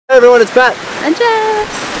Hey everyone, it's Pat. And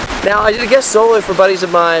Jess. Now, I did a guest solo for buddies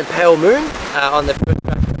of mine, PaleMoon, on their first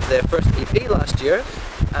track of their first EP last year,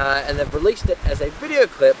 and they've released it as a video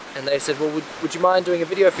clip, and they said, well, would you mind doing a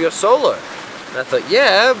video for your solo? And I thought,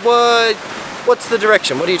 yeah, what's the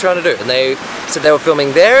direction? What are you trying to do? And they said they were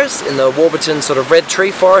filming theirs in the Warburton sort of red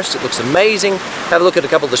tree forest. It looks amazing. Have a look at a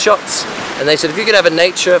couple of the shots. And they said if you could have a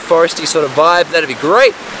nature, foresty sort of vibe, that'd be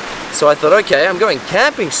great. So I thought, okay, I'm going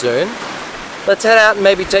camping soon. Let's head out and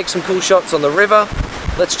maybe take some cool shots on the river.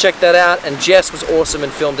 Let's check that out. And Jess was awesome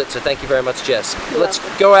and filmed it, so thank you very much, Jess. Let's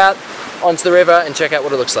go out onto the river and check out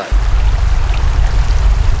what it looks like.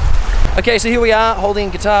 Okay, so here we are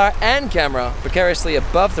holding guitar and camera precariously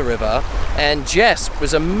above the river, and Jess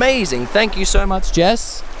was amazing. Thank you so much,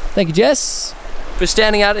 Jess. Thank you, Jess, for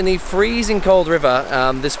standing out in the freezing cold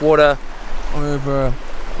river. This water over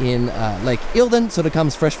in Lake Eildon sort of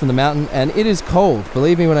comes fresh from the mountain, and it is cold.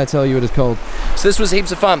 Believe me when I tell you it is cold. So this was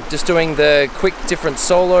heaps of fun, just doing the quick different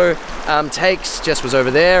solo takes. Jess was over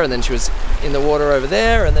there, and then she was in the water over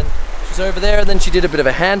there, and then she's over there, and then she did a bit of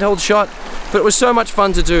a handheld shot. But it was so much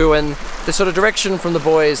fun to do, and the sort of direction from the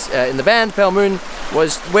boys in the band, PaleMoon,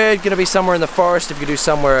 was we're going to be somewhere in the forest, if you could do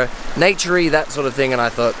somewhere naturey, that sort of thing, and I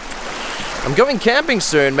thought, I'm going camping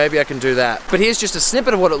soon, maybe I can do that. But here's just a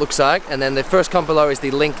snippet of what it looks like, and then the first comment below is the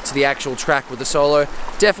link to the actual track with the solo.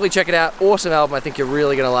 Definitely check it out, awesome album, I think you're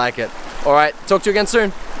really going to like it. Alright, talk to you again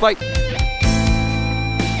soon, bye!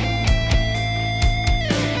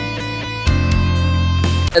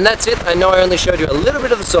 And that's it. I know I only showed you a little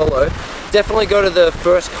bit of the solo. Definitely go to the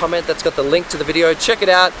first comment that's got the link to the video. Check it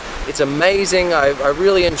out. It's amazing. I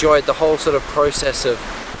really enjoyed the whole sort of process of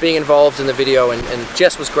being involved in the video, and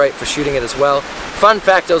Jess was great for shooting it as well. Fun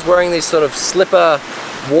fact, I was wearing these sort of slipper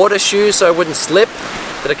water shoes so I wouldn't slip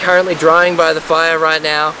that are currently drying by the fire right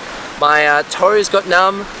now. My toes got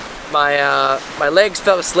numb. My legs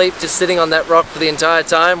fell asleep just sitting on that rock for the entire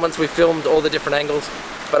time once we filmed all the different angles.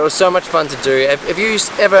 But it was so much fun to do. Have you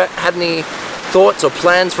ever had any thoughts or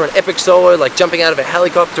plans for an epic solo, like jumping out of a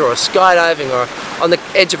helicopter or skydiving or on the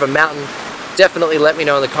edge of a mountain? Definitely let me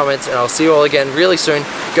know in the comments, and I'll see you all again really soon.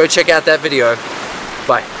 Go check out that video.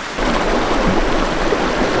 Bye.